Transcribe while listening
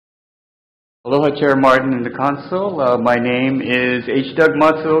Aloha, Chair Martin and the Council. My name is H. Doug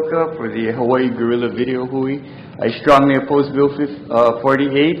Matsuoka for the Hawaii Guerrilla Video Hui. I strongly oppose Bill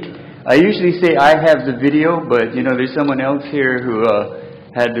 48. I usually say I have the video, but you know there's someone else here who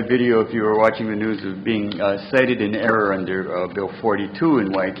had the video, if you were watching the news, of being cited in error under Bill 42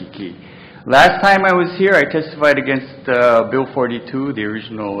 in Waikiki. Last time I was here, I testified against Bill 42, the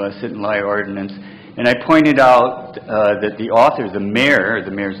original sit and lie ordinance. And I pointed out that the author, the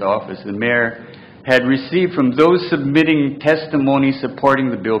mayor's office, the mayor had received from those submitting testimony supporting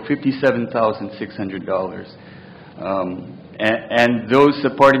the bill $57,600. And those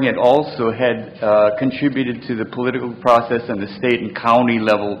supporting it also had contributed to the political process on the state and county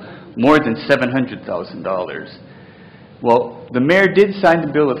level more than $700,000. Well, the mayor did sign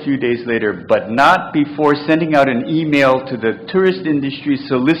the bill a few days later, but not before sending out an email to the tourist industry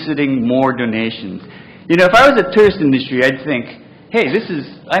soliciting more donations. You know, if I was a tourist industry, I'd think, hey,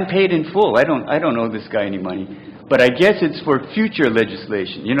 I'm paid in full. I don't owe this guy any money. But I guess it's for future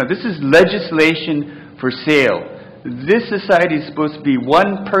legislation. You know, this is legislation for sale. This society is supposed to be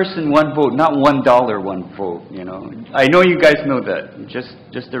one person, one vote, not $1, one vote, you know. I know you guys know that.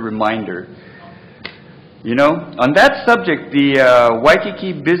 Just a reminder. You know, on that subject, the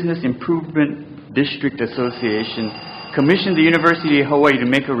Waikiki Business Improvement District Association commissioned the University of Hawaii to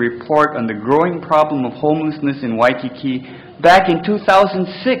make a report on the growing problem of homelessness in Waikiki back in 2006.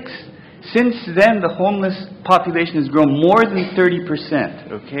 Since then, the homeless population has grown more than 30%,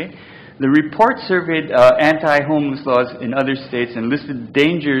 okay? The report surveyed anti-homeless laws in other states and listed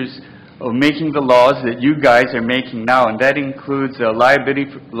dangers of making the laws that you guys are making now, and that includes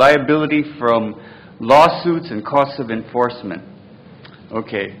liability from lawsuits and costs of enforcement.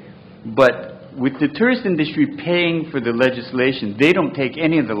 Okay, but with the tourist industry paying for the legislation, they don't take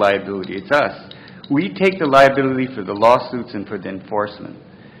any of the liability. It's us. We take the liability for the lawsuits and for the enforcement.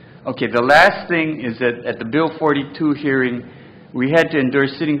 Okay, the last thing is that at the Bill 42 hearing, we had to endure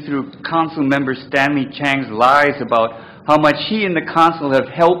sitting through Council Member Stanley Chang's lies about how much he and the Council have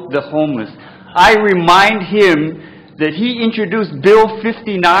helped the homeless. I remind him that he introduced Bill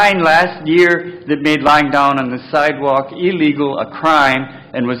 59 last year that made lying down on the sidewalk illegal, a crime,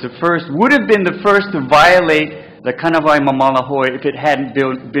 and would have been the first to violate the Kanawai Mamalahoi if it hadn't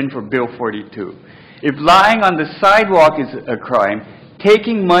been for Bill 42. If lying on the sidewalk is a crime,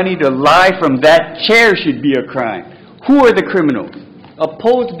 taking money to lie from that chair should be a crime. Who are the criminals?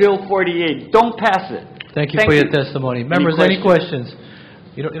 Oppose Bill 48. Don't pass it. Thank you for your testimony. Members, any questions?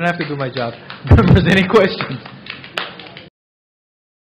 You don't have to do my job. Members, any questions?